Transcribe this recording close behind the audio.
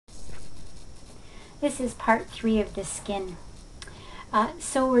This is part 3 of the skin.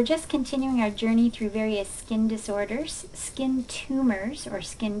 So we're just continuing our journey through various skin disorders. Skin tumors or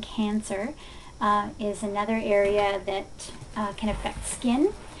skin cancer is another area that can affect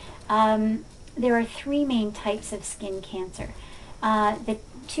skin. There are 3 main types of skin cancer. The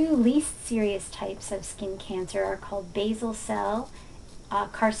 2 least serious types of skin cancer are called basal cell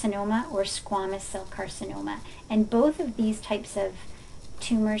carcinoma or squamous cell carcinoma. And both of these types of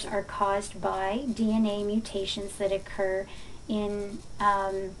tumors are caused by DNA mutations that occur in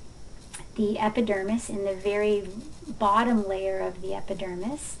the epidermis, in the very bottom layer of the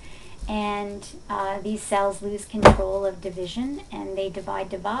epidermis. And these cells lose control of division, and they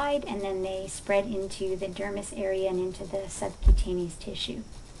divide, and then they spread into the dermis area and into the subcutaneous tissue.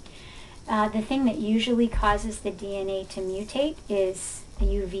 The thing that usually causes the DNA to mutate is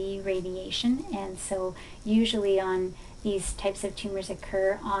UV radiation, and so usually on these types of tumors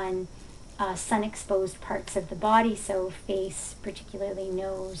occur on sun-exposed parts of the body, so face, particularly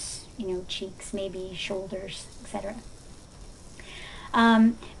nose, cheeks, maybe shoulders, etc.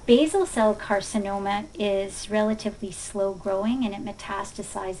 Basal cell carcinoma is relatively slow growing and it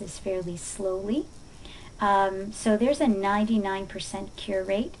metastasizes fairly slowly. So there's a 99% cure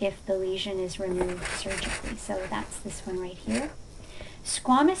rate if the lesion is removed surgically. So that's this one right here.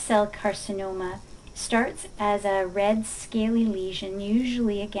 Squamous cell carcinoma starts as a red scaly lesion,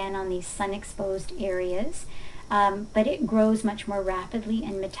 usually again on these sun-exposed areas, but it grows much more rapidly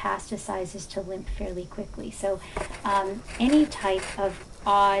and metastasizes to lymph fairly quickly. So any type of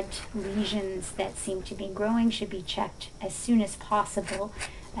odd lesions that seem to be growing should be checked as soon as possible,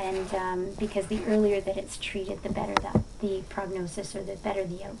 and because the earlier that it's treated, the better the prognosis, or the better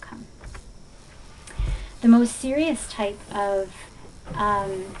the outcome. The most serious type of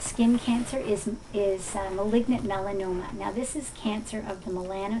skin cancer is malignant melanoma. Now this is cancer of the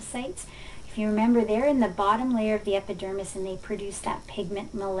melanocytes. If you remember, they're in the bottom layer of the epidermis and they produce that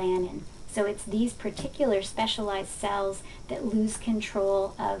pigment melanin. So it's these particular specialized cells that lose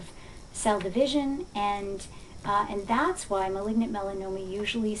control of cell division, and that's why malignant melanoma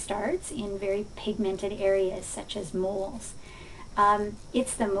usually starts in very pigmented areas such as moles.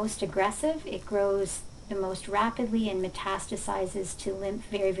 It's the most aggressive. It grows the most rapidly and metastasizes to lymph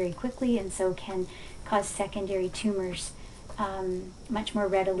very, very quickly, and so can cause secondary tumors much more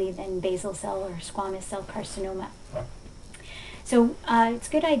readily than basal cell or squamous cell carcinoma. So it's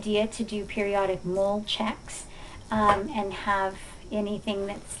a good idea to do periodic mole checks and have anything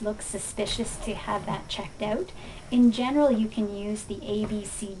that looks suspicious to have that checked out. In general, you can use the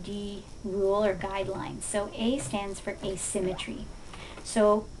ABCD rule or guidelines. So A stands for asymmetry.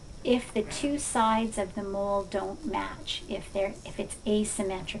 So if the 2 sides of the mole don't match, if it's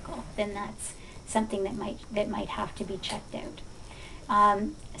asymmetrical, then that's something that might have to be checked out.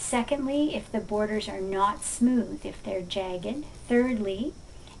 Secondly, if the borders are not smooth, if they're jagged. Thirdly,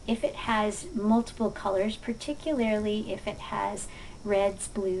 if it has multiple colors, particularly if it has reds,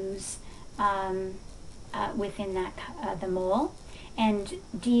 blues within the mole. And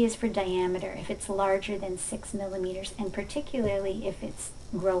D is for diameter, if it's larger than 6 millimeters, and particularly if it's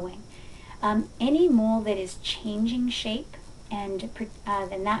growing. Any mole that is changing shape, and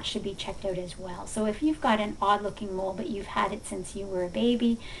then that should be checked out as well. So if you've got an odd looking mole but you've had it since you were a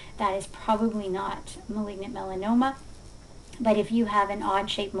baby, that is probably not malignant melanoma. But if you have an odd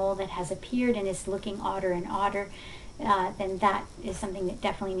shaped mole that has appeared and is looking odder and odder, then that is something that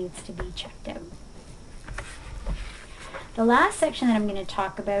definitely needs to be checked out. The last section that I'm going to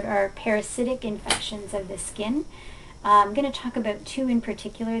talk about are parasitic infections of the skin. I'm going to talk about 2 in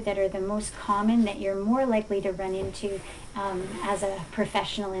particular that are the most common, that you're more likely to run into as a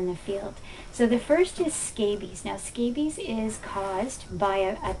professional in the field. So the first is scabies. Now scabies is caused by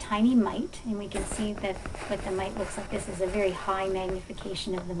a tiny mite, and we can see that what the mite looks like. This is a very high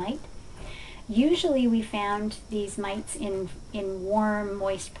magnification of the mite. Usually we found these mites in warm,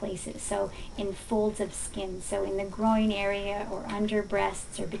 moist places, so in folds of skin, so in the groin area or under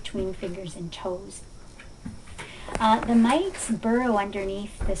breasts or between fingers and toes. The mites burrow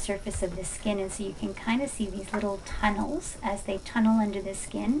underneath the surface of the skin, and so you can kind of see these little tunnels as they tunnel under the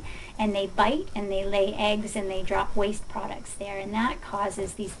skin, and they bite and they lay eggs and they drop waste products there, and that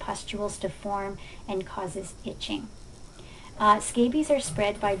causes these pustules to form and causes itching. Scabies are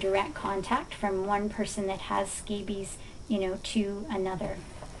spread by direct contact from one person that has scabies, to another.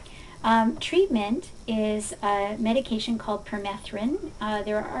 Treatment is a medication called permethrin.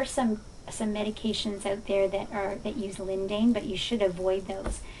 There are some medications out there that use Lindane, but you should avoid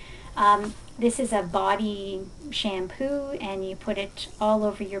those. This is a body shampoo, and you put it all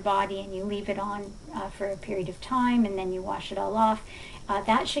over your body and you leave it on for a period of time, and then you wash it all off.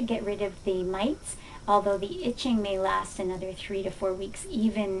 That should get rid of the mites. although the itching may last another 3 to 4 weeks,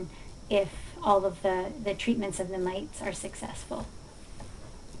 even if all of the treatments of the mites are successful.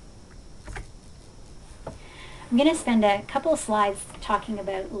 I'm going to spend a couple slides talking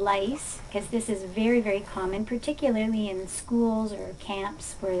about lice, because this is very, very common, particularly in schools or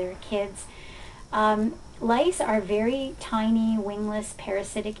camps where there are kids. Lice are very tiny, wingless,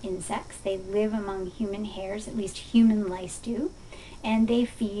 parasitic insects. They live among human hairs, at least human lice do, and they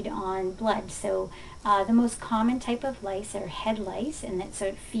feed on blood. So the most common type of lice are head lice, and so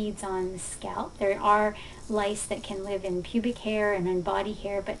it feeds on the scalp. There are lice that can live in pubic hair and in body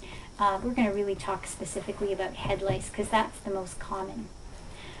hair, but we're going to really talk specifically about head lice because that's the most common.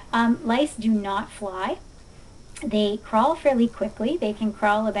 Lice do not fly. They crawl fairly quickly. They can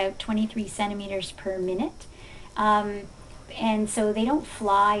crawl about 23 centimeters per minute. And so they don't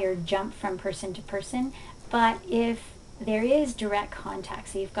fly or jump from person to person, but if there is direct contact,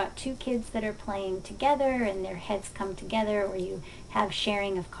 so you've got two kids that are playing together and their heads come together, or you have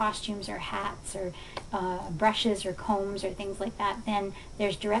sharing of costumes or hats or brushes or combs or things like that, then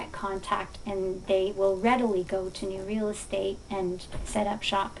there's direct contact and they will readily go to new real estate and set up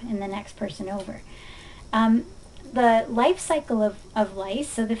shop in the next person over. The life cycle of lice,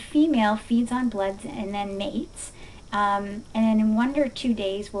 so the female feeds on blood and then mates, and then in 1 or 2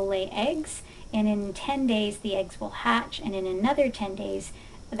 days will lay eggs, and in 10 days the eggs will hatch, and in another 10 days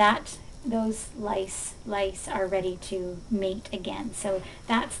those lice are ready to mate again. So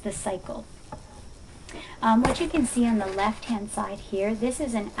that's the cycle. What you can see on the left hand side here, this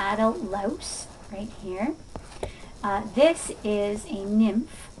is an adult louse right here. This is a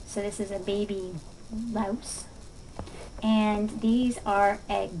nymph, so this is a baby louse. And these are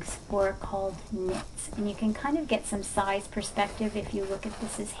eggs, or called nits. And you can kind of get some size perspective if you look at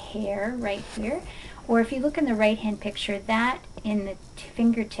this as hair right here. Or if you look in the right hand picture, that in the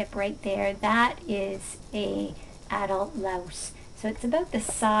fingertip right there, that is a adult louse. So it's about the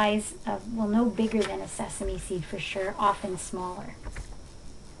size of, well, no bigger than a sesame seed for sure, often smaller.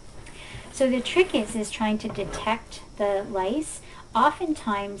 So the trick is trying to detect the lice.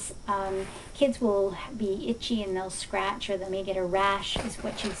 Oftentimes, kids will be itchy and they'll scratch, or they may get a rash, is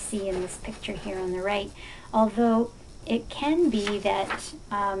what you see in this picture here on the right. Although it can be that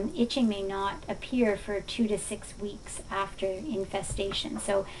itching may not appear for 2 to 6 weeks after infestation.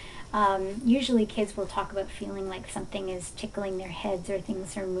 So usually kids will talk about feeling like something is tickling their heads or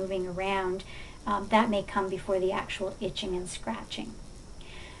things are moving around. That may come before the actual itching and scratching.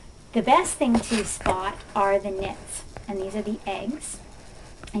 The best thing to spot are the nits, and these are the eggs,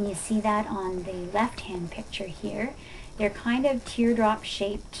 and you see that on the left hand picture here. They're kind of teardrop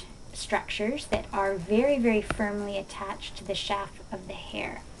shaped structures that are very, very firmly attached to the shaft of the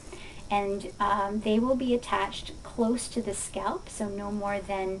hair, and they will be attached close to the scalp, so no more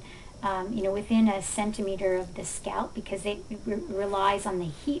than within a centimeter of the scalp, because it relies on the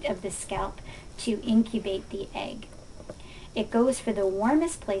heat of the scalp to incubate the egg. It goes for the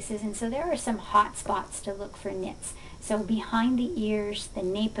warmest places, and so there are some hot spots to look for nits. So behind the ears, the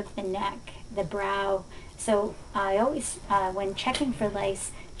nape of the neck, the brow. So I always, when checking for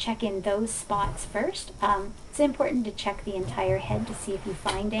lice, check in those spots first. It's important to check the entire head to see if you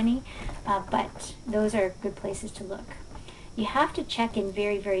find any, but those are good places to look. You have to check in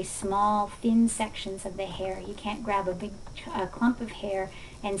very, very small, thin sections of the hair. You can't grab a big clump of hair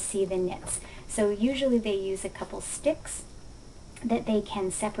and see the nits. So usually they use a couple sticks that they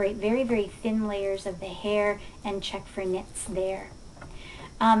can separate very, very thin layers of the hair and check for nits there.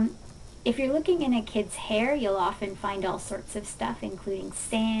 If you're looking in a kid's hair, you'll often find all sorts of stuff, including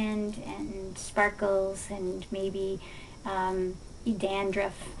sand and sparkles and maybe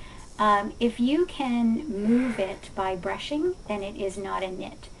dandruff. If you can move it by brushing, then it is not a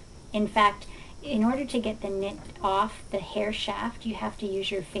nit. In fact, in order to get the nit off the hair shaft, you have to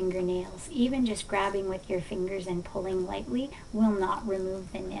use your fingernails. Even just grabbing with your fingers and pulling lightly will not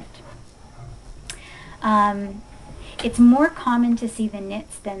remove the nit. It's more common to see the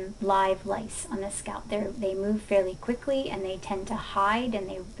nits than live lice on the scalp. They move fairly quickly, and they tend to hide, and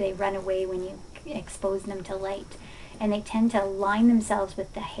they run away when you expose them to light. And they tend to line themselves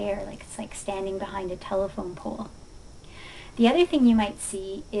with the hair, like it's like standing behind a telephone pole. The other thing you might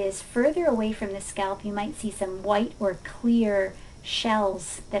see is further away from the scalp, you might see some white or clear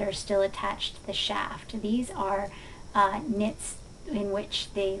shells that are still attached to the shaft. These are nits in which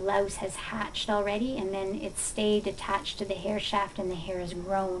the louse has hatched already, and then it's stayed attached to the hair shaft and the hair has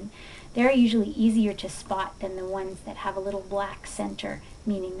grown. They're usually easier to spot than the ones that have a little black center,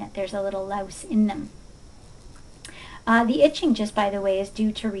 meaning that there's a little louse in them. The itching, just by the way, is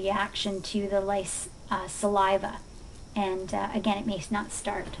due to reaction to the lice saliva. And again, it may not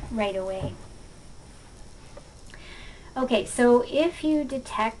start right away. Okay, so if you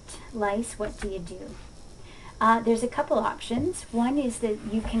detect lice, what do you do? There's a couple options. One is that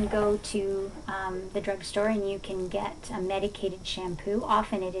you can go to the drugstore and you can get a medicated shampoo.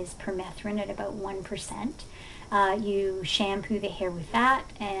 Often it is permethrin at about 1%. You shampoo the hair with that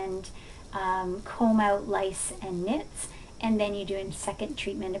and comb out lice and nits, and then you do a second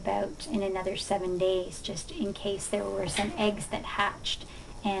treatment about in another 7 days, just in case there were some eggs that hatched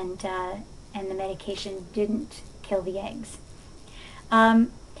and the medication didn't kill the eggs.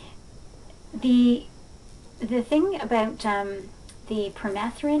 The the thing about the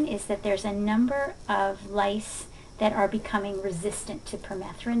permethrin is that there's a number of lice that are becoming resistant to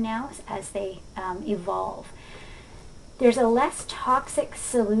permethrin now as they evolve. There's a less toxic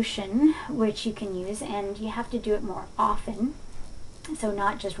solution which you can use, and you have to do it more often, so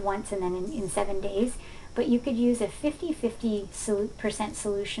not just once and then in 7 days, but you could use a 50-50%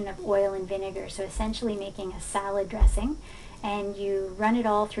 solution of oil and vinegar, so essentially making a salad dressing, and you run it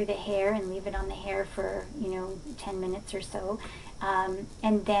all through the hair and leave it on the hair for 10 minutes or so,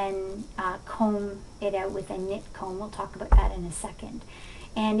 and then comb it out with a knit comb. We'll talk about that in a second.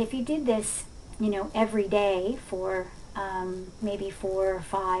 And if you did this every day for maybe 4 or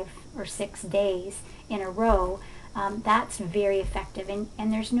 5 or 6 days in a row, that's very effective,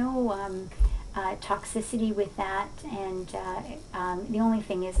 and there's no toxicity with that, and the only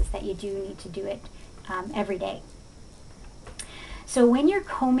thing is that you do need to do it every day. So when you're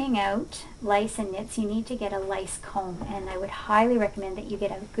combing out lice and nits, you need to get a lice comb, and I would highly recommend that you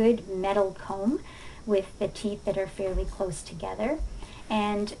get a good metal comb with the teeth that are fairly close together.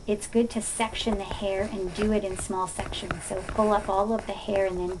 And it's good to section the hair and do it in small sections. So pull up all of the hair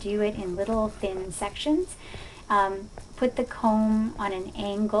and then do it in little thin sections. Put the comb on an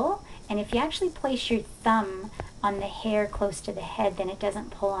angle, and if you actually place your thumb on the hair close to the head, then it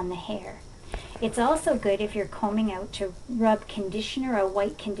doesn't pull on the hair. It's also good if you're combing out to rub conditioner, a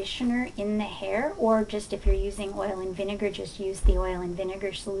white conditioner, in the hair, or just if you're using oil and vinegar, just use the oil and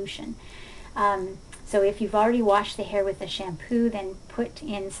vinegar solution. So if you've already washed the hair with a shampoo, then put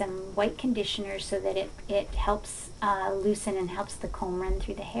in some white conditioner so that it helps loosen and helps the comb run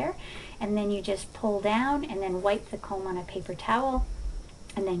through the hair. And then you just pull down and then wipe the comb on a paper towel,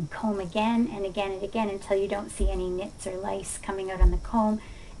 and then comb again and again and again until you don't see any nits or lice coming out on the comb.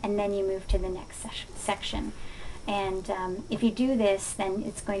 And then you move to the next section. And if you do this, then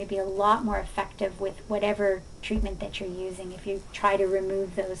it's going to be a lot more effective with whatever treatment that you're using if you try to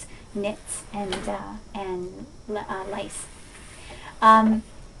remove those nits and lice.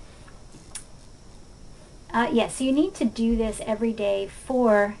 Yes, so you need to do this every day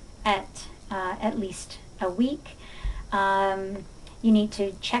for at least a week. You need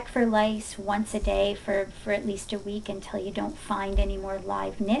to check for lice once a day for at least a week until you don't find any more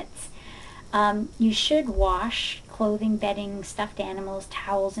live nits. You should wash clothing, bedding, stuffed animals,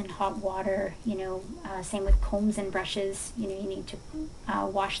 towels in hot water. Same with combs and brushes. You need to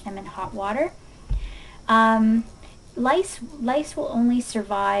wash them in hot water. Lice will only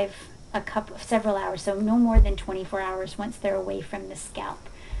survive several hours, so no more than 24 hours once they're away from the scalp.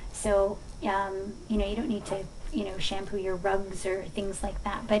 So you don't need to shampoo your rugs or things like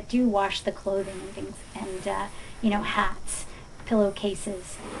that, but do wash the clothing and things, and hats,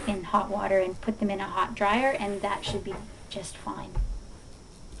 pillowcases in hot water, and put them in a hot dryer, and that should be just fine.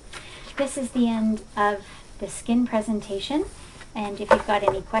 This is the end of the skin presentation, and if you've got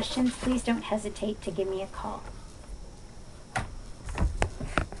any questions, please don't hesitate to give me a call.